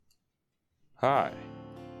Hi,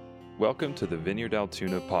 welcome to the Vineyard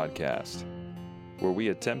Altoona podcast, where we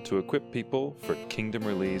attempt to equip people for kingdom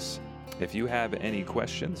release. If you have any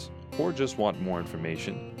questions or just want more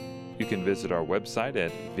information, you can visit our website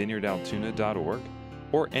at vineyardaltoona.org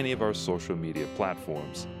or any of our social media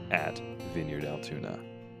platforms at Vineyard Altoona.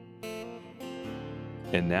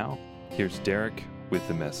 And now, here's Derek with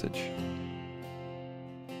the message.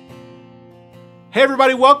 Hey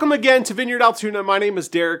everybody, welcome again to Vineyard Altoona. My name is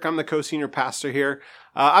Derek. I'm the co-senior pastor here.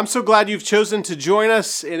 I'm so glad you've chosen to join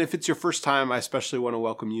us, and if it's your first time, I especially want to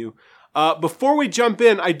welcome you. Before we jump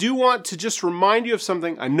in, I do want to just remind you of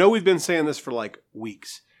something. I know we've been saying this for like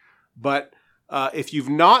weeks, but if you've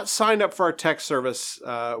not signed up for our text service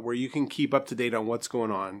where you can keep up to date on what's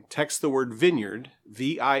going on, text the word Vineyard,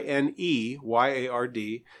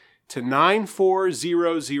 VINEYARD, to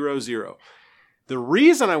 94000. The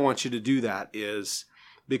reason I want you to do that is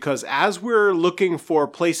because as we're looking for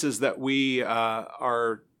places that we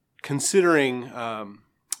are considering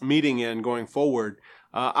meeting in going forward,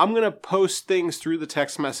 I'm going to post things through the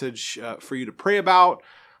text message for you to pray about,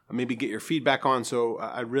 maybe get your feedback on. So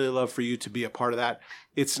I'd really love for you to be a part of that.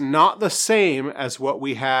 It's not the same as what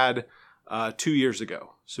we had 2 years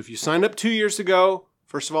ago. So if you signed up 2 years ago,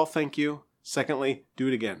 first of all, thank you. Secondly, do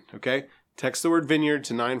it again, okay? Text the word Vineyard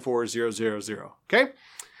to 94000, okay?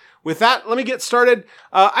 With that, let me get started.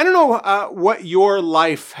 I don't know what your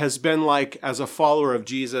life has been like as a follower of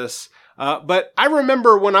Jesus, but I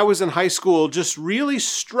remember when I was in high school just really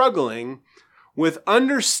struggling with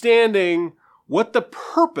understanding what the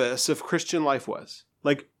purpose of Christian life was.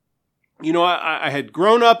 Like, you know, I had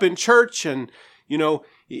grown up in church and, you know,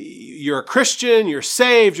 you're a Christian, you're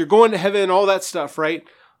saved, you're going to heaven, all that stuff, right?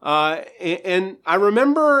 And I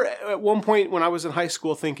remember at one point when I was in high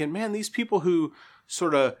school thinking, man, these people who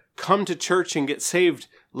sort of come to church and get saved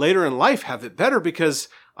later in life have it better because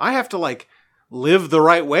I have to like live the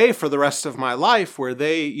right way for the rest of my life where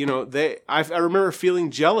I remember feeling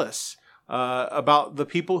jealous, about the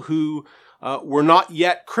people who, were not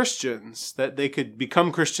yet Christians, that they could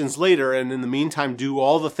become Christians later and in the meantime do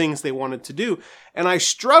all the things they wanted to do. And I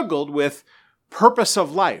struggled with purpose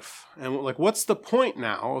of life. And like, what's the point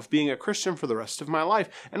now of being a Christian for the rest of my life?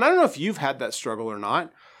 And I don't know if you've had that struggle or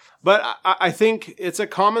not, but I think it's a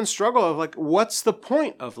common struggle of like, what's the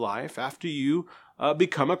point of life after you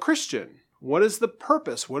become a Christian? What is the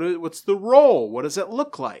purpose? What's the role? What does it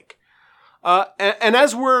look like? And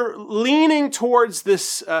as we're leaning towards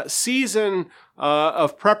this season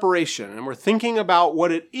of preparation, and we're thinking about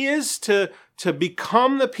what it is to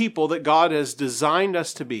become the people that God has designed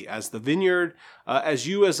us to be, as the Vineyard, as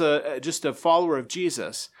you as just a follower of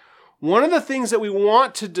Jesus, one of the things that we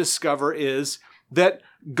want to discover is that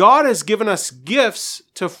God has given us gifts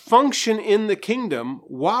to function in the kingdom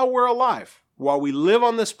while we're alive, while we live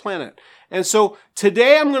on this planet. And so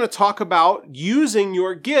today I'm going to talk about using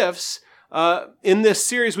your gifts in this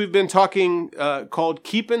series we've been talking called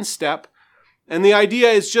Keep in Step. And the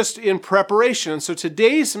idea is just in preparation. So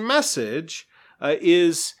today's message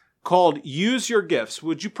is called Use Your Gifts.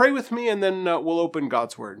 Would you pray with me and then we'll open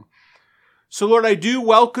God's Word. So Lord, I do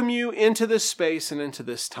welcome you into this space and into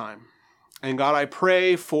this time. And God, I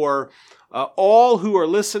pray for all who are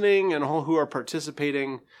listening and all who are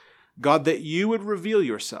participating, God, that you would reveal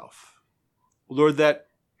yourself. Lord, that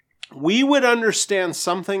we would understand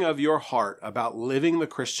something of your heart about living the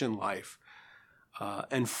Christian life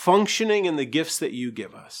and functioning in the gifts that you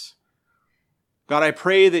give us. God, I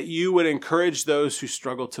pray that you would encourage those who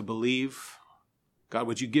struggle to believe. God,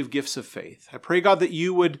 would you give gifts of faith? I pray, God, that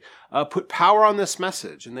you would put power on this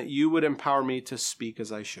message and that you would empower me to speak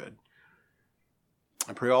as I should.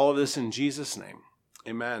 I pray all of this in Jesus' name.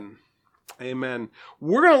 Amen. Amen.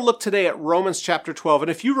 We're going to look today at Romans chapter 12.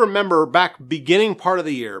 And if you remember back beginning part of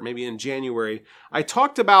the year, maybe in January, I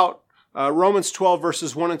talked about Romans 12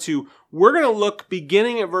 verses 1 and 2. We're going to look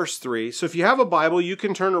beginning at verse 3. So if you have a Bible, you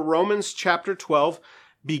can turn to Romans chapter 12,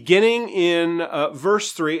 beginning in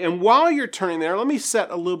verse 3. And while you're turning there, let me set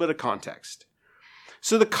a little bit of context.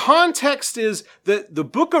 So the context is that the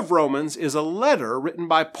book of Romans is a letter written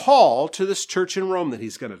by Paul to this church in Rome that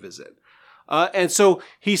he's going to visit. And so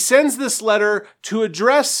he sends this letter to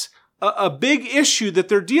address a big issue that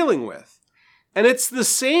they're dealing with. And it's the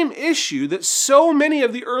same issue that so many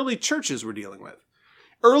of the early churches were dealing with.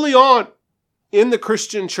 Early on in the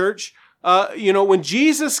Christian church, when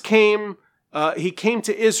Jesus came, he came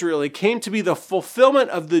to Israel. He came to be the fulfillment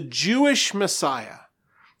of the Jewish Messiah.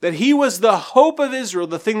 That he was the hope of Israel,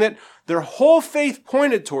 the thing that their whole faith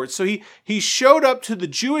pointed towards. So he showed up to the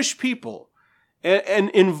Jewish people and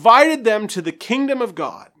invited them to the kingdom of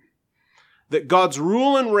God. that God's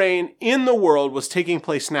rule and reign in the world was taking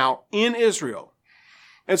place now in Israel.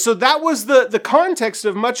 And so that was the context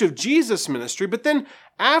of much of Jesus' ministry. But then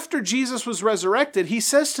after Jesus was resurrected, he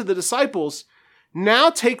says to the disciples, now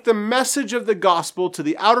take the message of the gospel to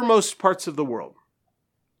the outermost parts of the world.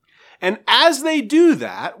 And as they do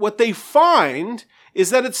that, what they find is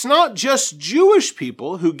that it's not just Jewish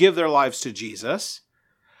people who give their lives to Jesus,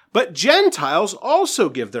 but Gentiles also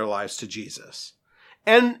give their lives to Jesus.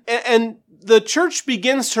 And the church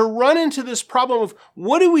begins to run into this problem of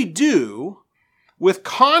what do we do with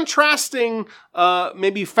contrasting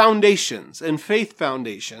maybe foundations and faith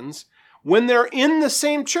foundations when they're in the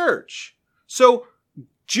same church. So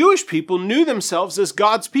Jewish people knew themselves as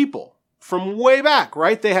God's people from way back,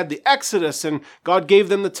 right? They had the Exodus, and God gave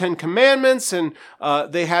them the Ten Commandments, and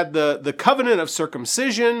they had the covenant of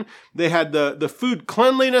circumcision. They had the food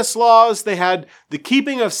cleanliness laws. They had the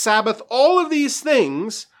keeping of Sabbath, all of these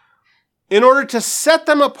things in order to set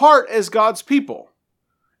them apart as God's people.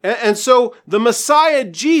 And so the Messiah,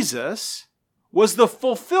 Jesus, was the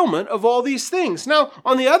fulfillment of all these things. Now,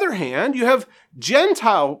 on the other hand, you have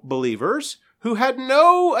Gentile believers who had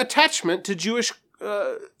no attachment to Jewish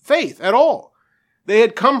faith at all. They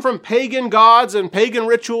had come from pagan gods and pagan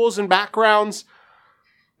rituals and backgrounds,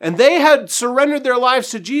 and they had surrendered their lives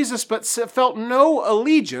to Jesus, but felt no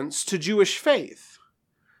allegiance to Jewish faith.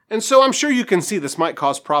 And so I'm sure you can see this might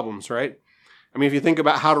cause problems, right? I mean, if you think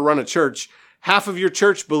about how to run a church, half of your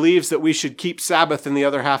church believes that we should keep Sabbath and the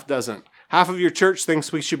other half doesn't. Half of your church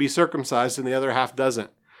thinks we should be circumcised and the other half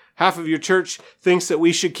doesn't. Half of your church thinks that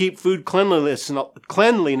we should keep food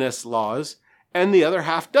cleanliness laws and the other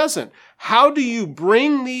half doesn't. How do you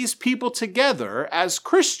bring these people together as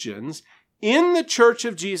Christians in the church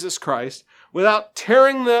of Jesus Christ without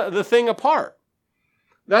tearing the thing apart?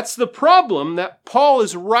 That's the problem that Paul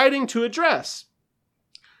is writing to address.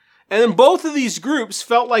 And then both of these groups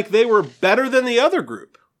felt like they were better than the other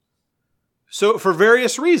group. So for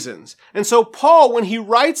various reasons. And so Paul, when he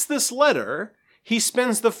writes this letter, he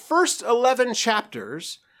spends the first 11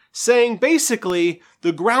 chapters saying basically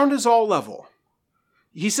the ground is all level.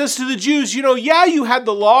 He says to the Jews, you had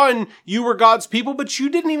the law and you were God's people, but you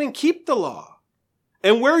didn't even keep the law.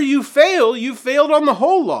 And where you failed on the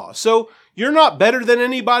whole law. So you're not better than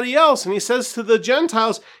anybody else. And he says to the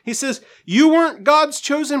Gentiles, he says, you weren't God's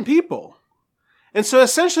chosen people. And so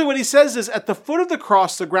essentially what he says is at the foot of the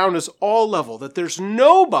cross, the ground is all level, that there's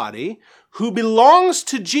nobody who belongs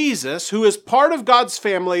to Jesus who is part of God's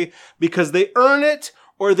family because they earn it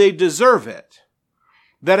or they deserve it.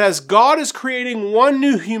 That as God is creating one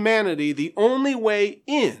new humanity, the only way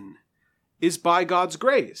in is by God's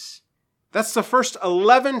grace. That's the first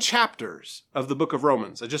 11 chapters of the book of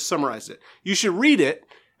Romans. I just summarized it. You should read it.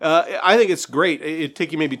 I think it's great. It'd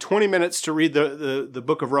take you maybe 20 minutes to read the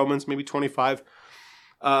book of Romans, maybe 25.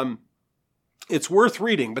 It's worth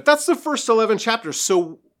reading. But that's the first 11 chapters.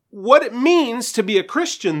 So what it means to be a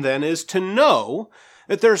Christian then is to know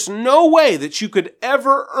that there's no way that you could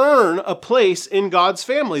ever earn a place in God's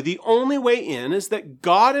family. The only way in is that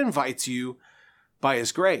God invites you by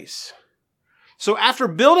his grace. So after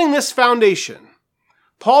building this foundation,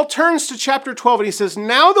 Paul turns to chapter 12 and he says,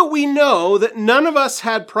 now that we know that none of us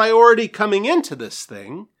had priority coming into this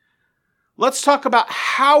thing, let's talk about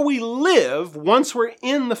how we live once we're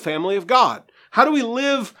in the family of God. How do we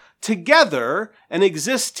live together and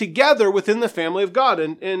exist together within the family of God?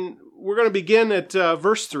 And we're going to begin at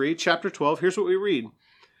verse 3, chapter 12. Here's what we read.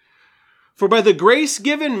 For by the grace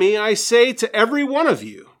given me, I say to every one of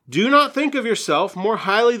you, do not think of yourself more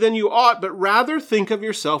highly than you ought, but rather think of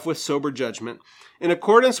yourself with sober judgment, in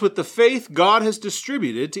accordance with the faith God has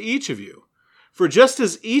distributed to each of you. For just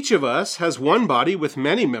as each of us has one body with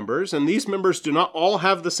many members, and these members do not all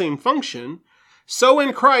have the same function, so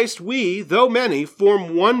in Christ we, though many,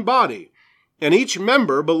 form one body, and each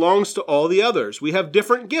member belongs to all the others. We have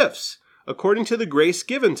different gifts, according to the grace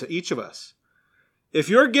given to each of us. If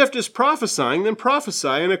your gift is prophesying, then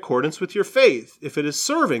prophesy in accordance with your faith. If it is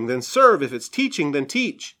serving, then serve. If it's teaching, then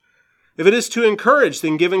teach. If it is to encourage,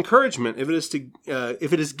 then give encouragement. If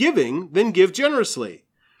it is giving, then give generously.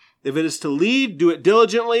 If it is to lead, do it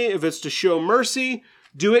diligently. If it's to show mercy,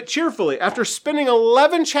 do it cheerfully. After spending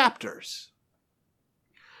 11 chapters,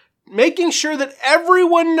 making sure that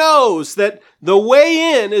everyone knows that the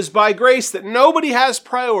way in is by grace, that nobody has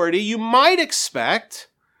priority, you might expect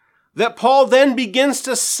that Paul then begins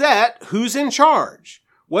to set who's in charge.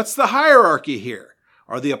 What's the hierarchy here?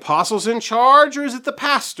 Are the apostles in charge, or is it the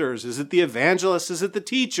pastors? Is it the evangelists? Is it the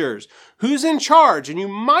teachers? Who's in charge? And you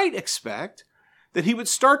might expect that he would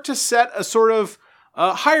start to set a sort of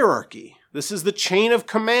hierarchy. This is the chain of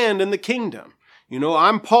command in the kingdom.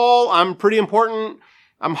 I'm Paul, I'm pretty important,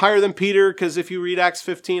 I'm higher than Peter, because if you read Acts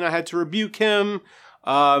 15, I had to rebuke him.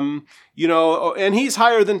 And he's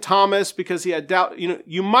higher than Thomas because he had doubt.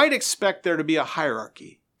 You might expect there to be a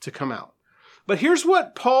hierarchy to come out. But here's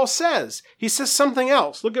what Paul says. He says something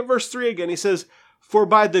else. Look at verse 3 again. He says, "For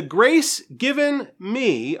by the grace given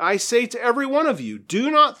me, I say to every one of you,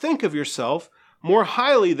 do not think of yourself more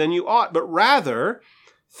highly than you ought, but rather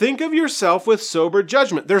think of yourself with sober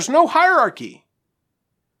judgment." There's no hierarchy.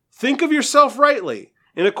 Think of yourself rightly,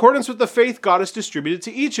 in accordance with the faith God has distributed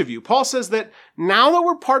to each of you. Paul says that now that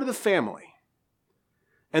we're part of the family,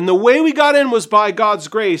 and the way we got in was by God's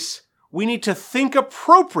grace, we need to think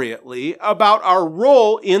appropriately about our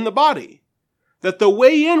role in the body. That the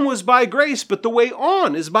way in was by grace, but the way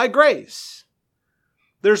on is by grace.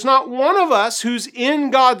 There's not one of us who's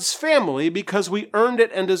in God's family because we earned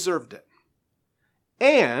it and deserved it.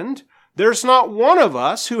 And there's not one of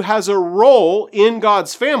us who has a role in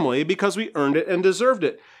God's family because we earned it and deserved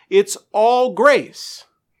it. It's all grace.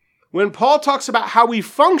 When Paul talks about how we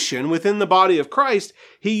function within the body of Christ,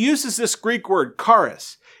 he uses this Greek word,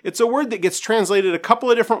 charis. It's a word that gets translated a couple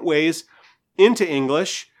of different ways into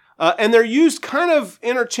English, and they're used kind of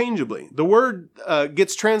interchangeably. The word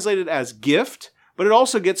gets translated as gift, but it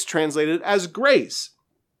also gets translated as grace.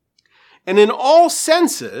 And in all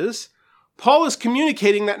senses, Paul is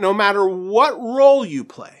communicating that no matter what role you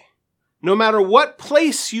play, no matter what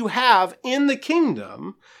place you have in the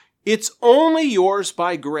kingdom, it's only yours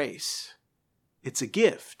by grace. It's a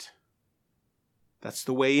gift. That's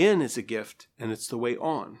the way in is a gift, and it's the way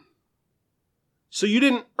on. So you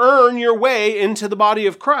didn't earn your way into the body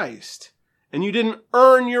of Christ, and you didn't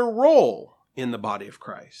earn your role in the body of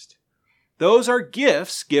Christ. Those are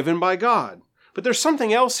gifts given by God. But there's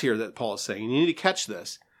something else here that Paul is saying. You need to catch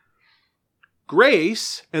this.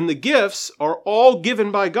 Grace and the gifts are all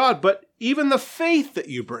given by God, but even the faith that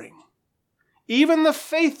you bring,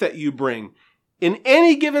 in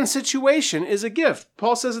any given situation is a gift.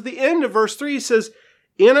 Paul says at the end of verse 3, he says,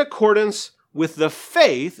 in accordance with the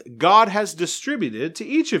faith God has distributed to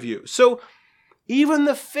each of you. So even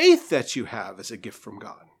the faith that you have is a gift from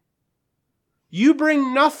God. You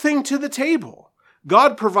bring nothing to the table.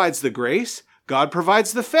 God provides the grace. God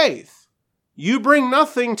provides the faith. You bring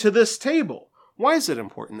nothing to this table. Why is it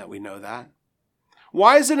important that we know that?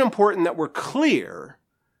 Why is it important that we're clear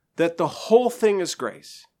that the whole thing is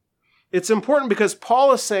grace? It's important because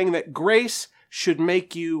Paul is saying that grace should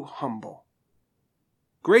make you humble.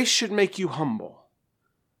 Grace should make you humble.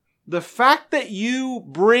 The fact that you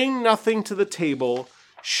bring nothing to the table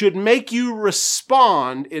should make you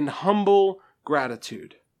respond in humble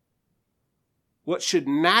gratitude. What should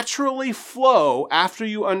naturally flow after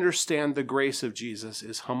you understand the grace of Jesus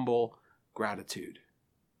is humble gratitude.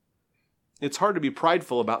 It's hard to be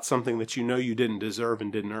prideful about something that you know you didn't deserve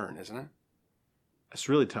and didn't earn, isn't it? It's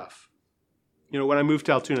really tough. When I moved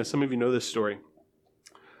to Altoona, some of you know this story.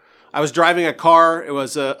 I was driving a car. It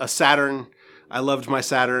was a Saturn. I loved my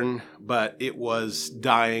Saturn, but it was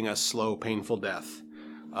dying a slow, painful death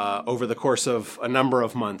over the course of a number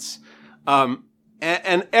of months.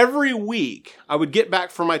 And every week, I would get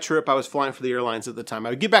back from my trip. I was flying for the airlines at the time.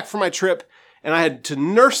 I would get back from my trip, and I had to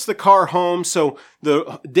nurse the car home. So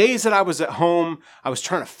the days that I was at home, I was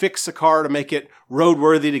trying to fix the car to make it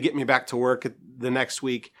roadworthy to get me back to work the next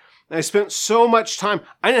week. And I spent so much time.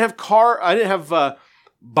 I didn't have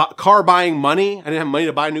car buying money. I didn't have money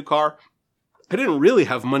to buy a new car. I didn't really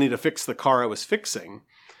have money to fix the car I was fixing.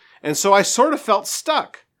 And so I sort of felt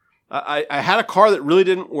stuck. I had a car that really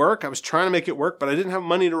didn't work. I was trying to make it work, but I didn't have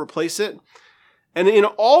money to replace it. And in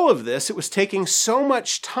all of this, it was taking so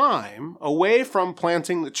much time away from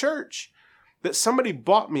planting the church that somebody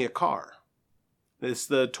bought me a car. It's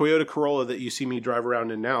the Toyota Corolla that you see me drive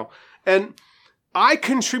around in now. And I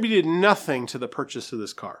contributed nothing to the purchase of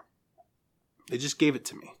this car. They just gave it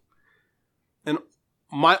to me. And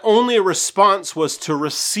my only response was to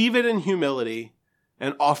receive it in humility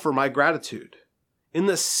and offer my gratitude. In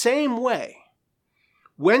the same way,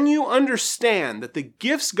 when you understand that the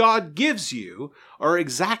gifts God gives you are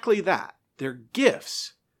exactly that, they're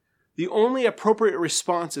gifts, the only appropriate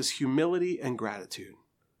response is humility and gratitude.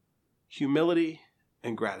 Humility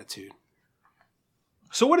and gratitude.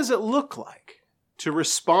 So what does it look like to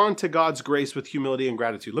respond to God's grace with humility and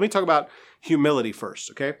gratitude? Let me talk about humility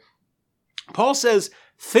first, okay? Paul says,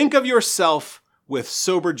 think of yourself with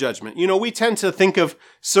sober judgment. We tend to think of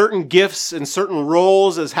certain gifts and certain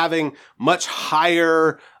roles as having much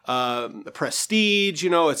higher prestige.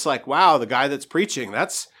 It's like, wow, the guy that's preaching,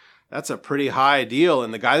 that's that's a pretty high deal.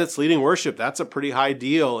 And the guy that's leading worship, that's a pretty high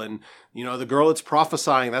deal. And, the girl that's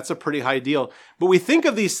prophesying, that's a pretty high deal. But we think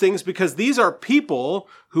of these things because these are people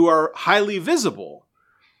who are highly visible.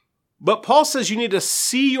 But Paul says you need to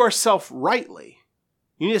see yourself rightly.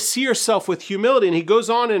 You need to see yourself with humility. And he goes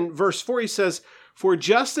on in verse 4, he says, "For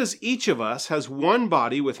just as each of us has one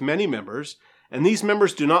body with many members, and these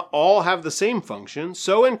members do not all have the same function,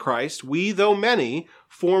 so in Christ, we, though many,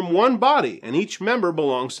 form one body, and each member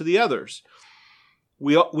belongs to the others.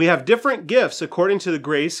 We have different gifts according to the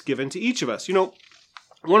grace given to each of us."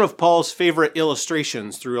 One of Paul's favorite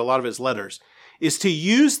illustrations through a lot of his letters is to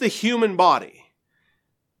use the human body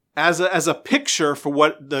as a picture for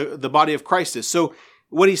what the body of Christ is. So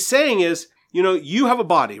what he's saying is, you have a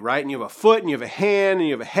body, right? And you have a foot, and you have a hand, and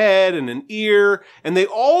you have a head, and an ear, and they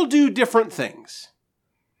all do different things.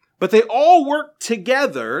 But they all work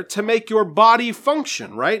together to make your body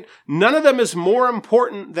function, right? None of them is more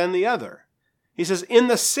important than the other. He says, in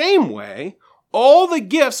the same way, all the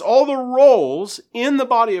gifts, all the roles in the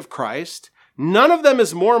body of Christ, none of them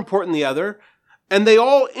is more important than the other, and they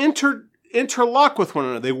all interlock with one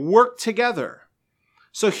another. They work together.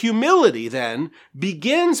 So humility then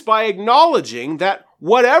begins by acknowledging that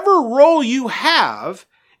whatever role you have,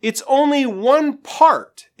 it's only one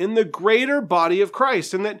part in the greater body of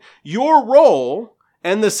Christ, and that your role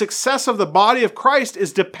and the success of the body of Christ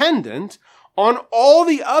is dependent on all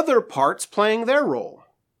the other parts playing their role.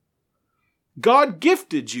 God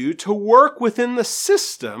gifted you to work within the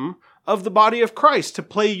system of the body of Christ, to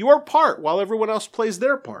play your part while everyone else plays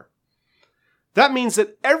their part. That means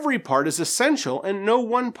that every part is essential and no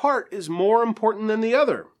one part is more important than the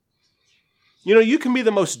other. You can be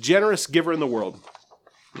the most generous giver in the world.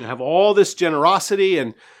 You have all this generosity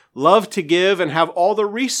and love to give and have all the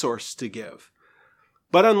resource to give.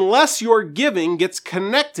 But unless your giving gets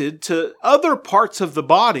connected to other parts of the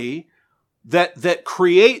body that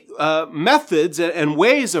create methods and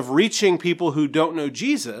ways of reaching people who don't know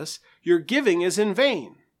Jesus, your giving is in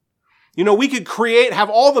vain. We could have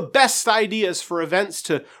all the best ideas for events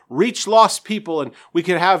to reach lost people, and we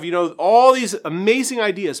could have, all these amazing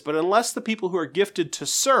ideas, but unless the people who are gifted to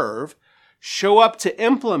serve show up to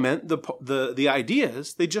implement the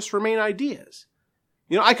ideas, they just remain ideas.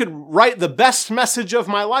 I could write the best message of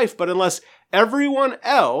my life, but unless everyone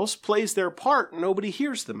else plays their part, nobody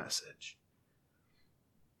hears the message.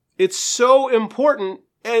 It's so important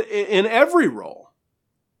in every role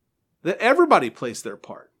that everybody plays their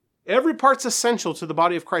part. Every part's essential to the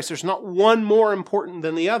body of Christ. There's not one more important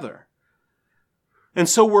than the other. And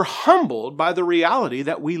so we're humbled by the reality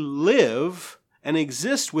that we live and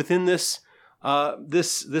exist within this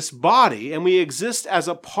body, and we exist as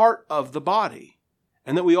a part of the body.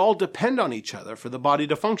 And that we all depend on each other for the body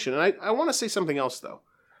to function. And I want to say something else, though.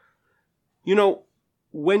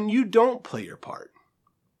 When you don't play your part,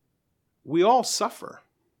 we all suffer.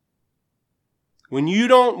 When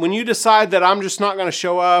you decide that I'm just not going to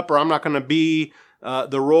show up, or I'm not going to be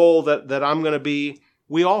the role that I'm going to be,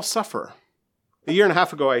 we all suffer. A year and a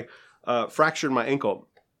half ago, I fractured my ankle.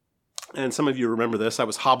 And some of you remember this. I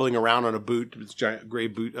was hobbling around on a boot, this giant gray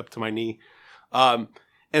boot up to my knee.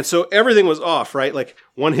 And so everything was off, right? Like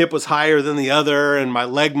one hip was higher than the other, and my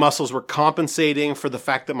leg muscles were compensating for the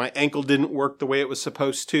fact that my ankle didn't work the way it was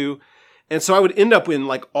supposed to. And so I would end up in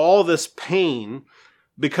like all this pain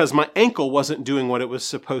because my ankle wasn't doing what it was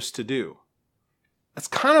supposed to do. That's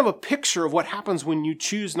kind of a picture of what happens when you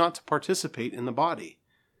choose not to participate in the body.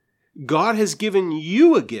 God has given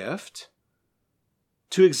you a gift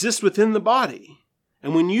to exist within the body.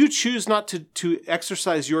 And when you choose not to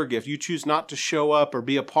exercise your gift, you choose not to show up or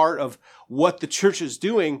be a part of what the church is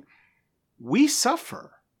doing, we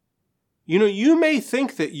suffer. You may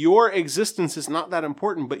think that your existence is not that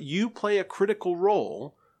important, but you play a critical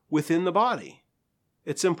role within the body.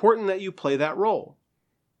 It's important that you play that role.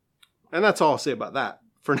 And that's all I'll say about that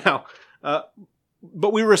for now.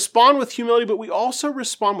 But we respond with humility, but we also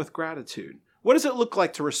respond with gratitude. What does it look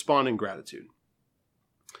like to respond in gratitude?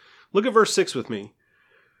 Look at verse 6 with me.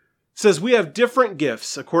 It says, we have different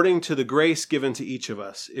gifts according to the grace given to each of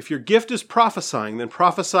us. If your gift is prophesying, then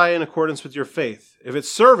prophesy in accordance with your faith. If it's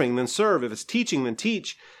serving, then serve. If it's teaching, then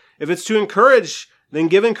teach. If it's to encourage, then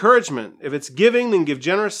give encouragement. If it's giving, then give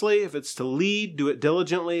generously. If it's to lead, do it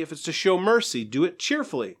diligently. If it's to show mercy, do it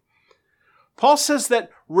cheerfully. Paul says that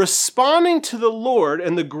responding to the Lord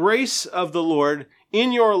and the grace of the Lord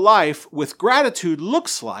in your life with gratitude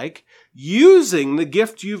looks like using the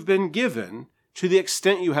gift you've been given to the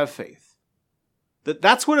extent you have faith.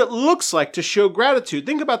 That's what it looks like to show gratitude.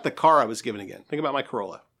 Think about the car I was given again. Think about my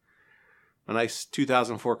Corolla. A nice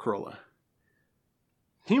 2004 Corolla.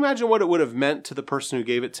 Can you imagine what it would have meant to the person who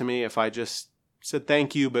gave it to me if I just said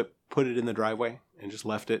thank you, but put it in the driveway and just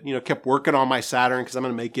left it? Kept working on my Saturn because I'm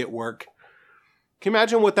going to make it work. Can you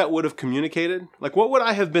imagine what that would have communicated? Like, what would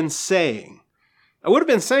I have been saying? I would have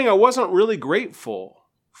been saying I wasn't really grateful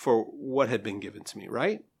for what had been given to me,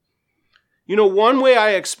 right? One way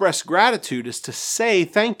I express gratitude is to say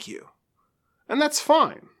thank you. And that's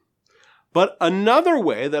fine. But another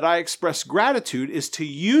way that I express gratitude is to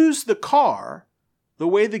use the car the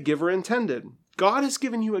way the giver intended. God has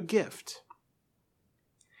given you a gift.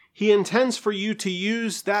 He intends for you to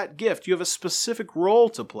use that gift. You have a specific role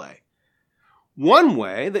to play. One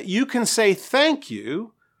way that you can say thank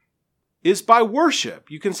you is by worship.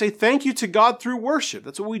 You can say thank you to God through worship.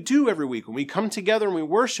 That's what we do every week. When we come together and we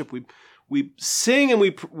worship, we sing and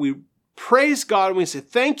we praise God and we say,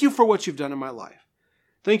 thank you for what you've done in my life.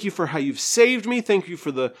 Thank you for how you've saved me. Thank you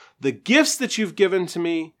for the gifts that you've given to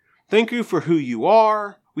me. Thank you for who you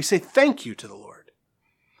are. We say thank you to the Lord.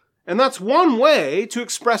 And that's one way to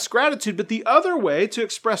express gratitude. But the other way to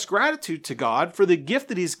express gratitude to God for the gift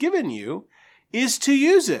that He's given you is to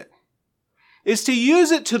use it. Is to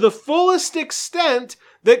use it to the fullest extent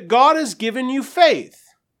that God has given you faith.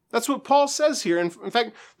 That's what Paul says here. In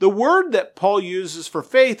fact, the word that Paul uses for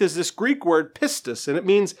faith is this Greek word pistis, and it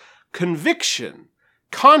means conviction,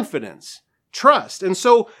 confidence, trust. And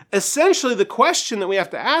so essentially the question that we have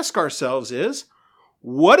to ask ourselves is,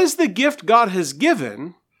 what is the gift God has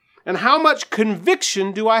given, and how much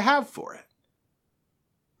conviction do I have for it?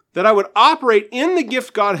 That I would operate in the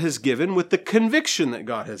gift God has given with the conviction that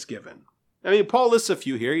God has given. Paul lists a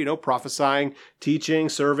few here, prophesying, teaching,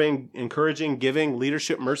 serving, encouraging, giving,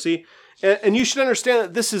 leadership, mercy. And you should understand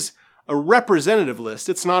that this is a representative list.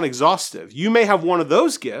 It's not exhaustive. You may have one of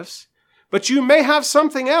those gifts, but you may have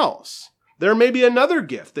something else. There may be another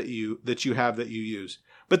gift that you have that you use.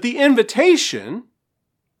 But the invitation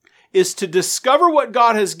is to discover what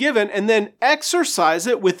God has given and then exercise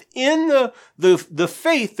it within the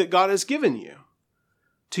faith that God has given you.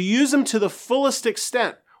 To use them to the fullest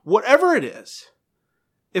extent, whatever it is.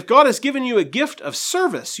 If God has given you a gift of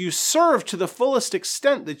service, you serve to the fullest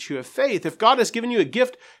extent that you have faith. If God has given you a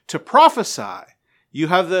gift to prophesy, you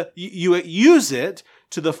use it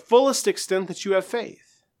to the fullest extent that you have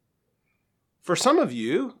faith. For some of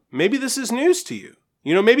you, maybe this is news to you.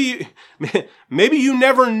 Maybe you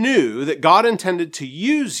never knew that God intended to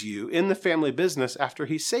use you in the family business after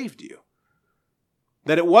He saved you.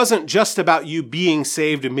 That it wasn't just about you being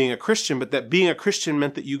saved and being a Christian, but that being a Christian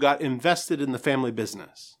meant that you got invested in the family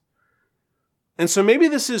business. And so maybe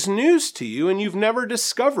this is news to you and you've never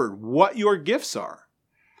discovered what your gifts are.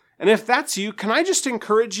 And if that's you, can I just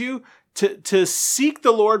encourage you to seek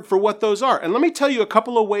the Lord for what those are? And let me tell you a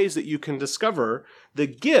couple of ways that you can discover the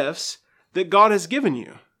gifts that God has given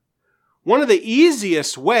you. One of the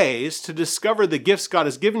easiest ways to discover the gifts God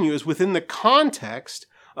has given you is within the context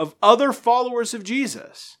of other followers of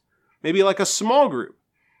Jesus. Maybe like a small group.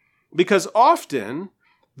 Because often,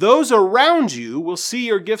 those around you will see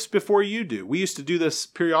your gifts before you do. We used to do this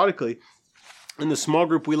periodically. In the small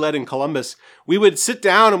group we led in Columbus, we would sit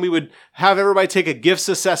down and we would have everybody take a gifts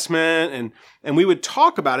assessment and we would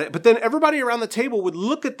talk about it. But then everybody around the table would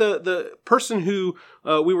look at the person who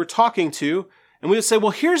we were talking to and we would say,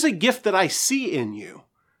 well, here's a gift that I see in you.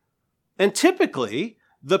 And typically,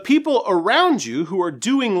 the people around you who are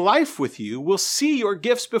doing life with you will see your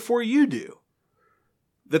gifts before you do.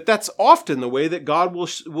 That's often the way that God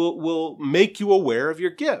will make you aware of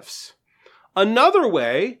your gifts. Another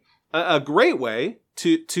way, a great way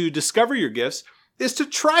to discover your gifts is to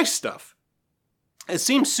try stuff. It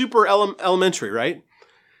seems super elementary, right?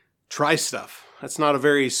 Try stuff. That's not a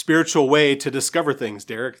very spiritual way to discover things,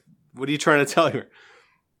 Derek. What are you trying to tell here?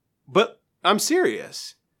 But I'm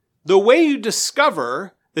serious. The way you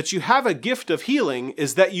discover that you have a gift of healing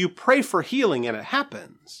is that you pray for healing and it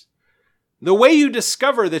happens. The way you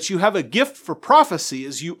discover that you have a gift for prophecy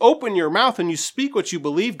is you open your mouth and you speak what you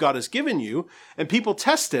believe God has given you, and people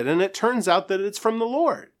test it, and it turns out that it's from the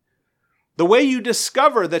Lord. The way you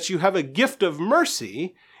discover that you have a gift of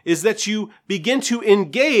mercy is that you begin to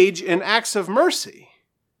engage in acts of mercy.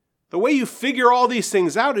 The way you figure all these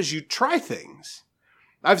things out is you try things.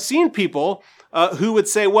 I've seen people who would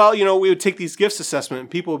say, well, we would take these gifts assessment, and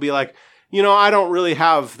people would be like, I don't really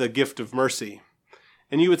have the gift of mercy.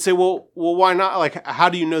 And you would say, well, why not? Like, how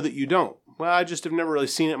do you know that you don't? Well, I just have never really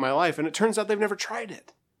seen it in my life. And it turns out they've never tried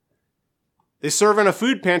it. They serve in a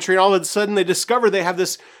food pantry, and all of a sudden they discover they have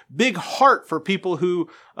this big heart for people who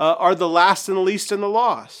are the last and the least and the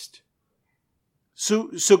lost.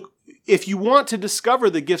 So if you want to discover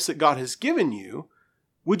the gifts that God has given you,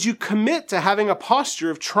 Would you commit to having a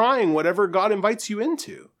posture of trying whatever God invites you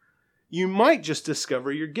into? You might just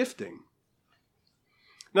discover your gifting.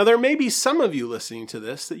 Now, there may be some of you listening to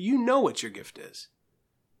this that you know what your gift is.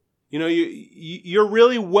 You know, you're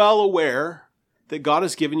really well aware that God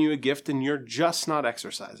has given you a gift and you're just not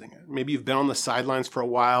exercising it. Maybe you've been on the sidelines for a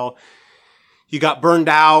while. You got burned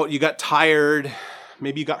out. You got tired.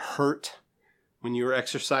 Maybe you got hurt when you were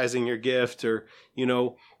exercising your gift, or, you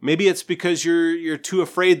know, maybe it's because you're too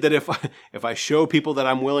afraid that if I show people that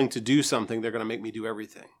I'm willing to do something, they're going to make me do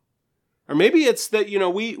everything. Or maybe it's that, you know,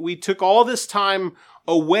 we took all this time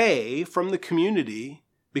away from the community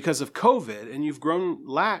because of COVID, and you've grown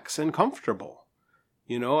lax and comfortable.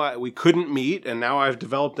 You know, we couldn't meet, and now I've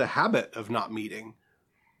developed a habit of not meeting.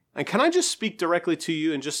 And can I just speak directly to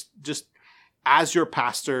you and just as your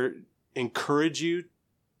pastor, encourage you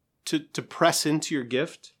to press into your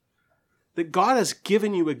gift? That God has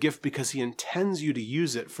given you a gift because he intends you to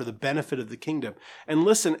use it for the benefit of the kingdom. And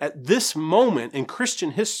listen, at this moment in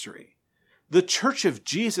Christian history, the Church of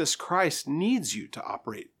Jesus Christ needs you to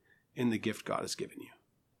operate in the gift God has given you.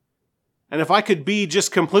 And if I could be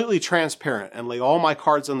just completely transparent and lay all my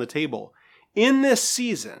cards on the table, in this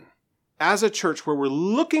season, as a church where we're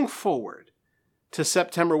looking forward to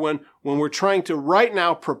September, when we're trying to right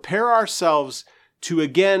now prepare ourselves to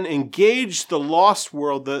again engage the lost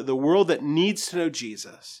world, the world that needs to know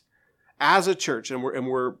Jesus, as a church, and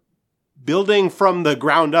we're building from the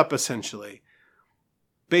ground up essentially,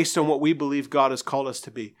 based on what we believe God has called us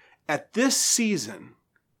to be. At this season,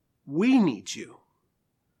 we need you.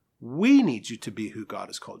 We need you to be who God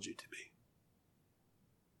has called you to be.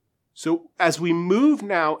 So as we move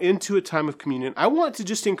now into a time of communion, I want to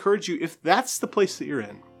just encourage you, if that's the place that you're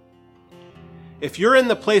in, if you're in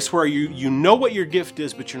the place where you know what your gift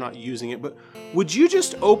is, but you're not using it, but would you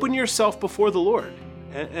just open yourself before the Lord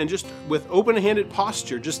and just with open-handed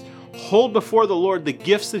posture, just hold before the Lord the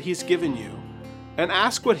gifts that he's given you and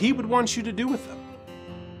ask what he would want you to do with them.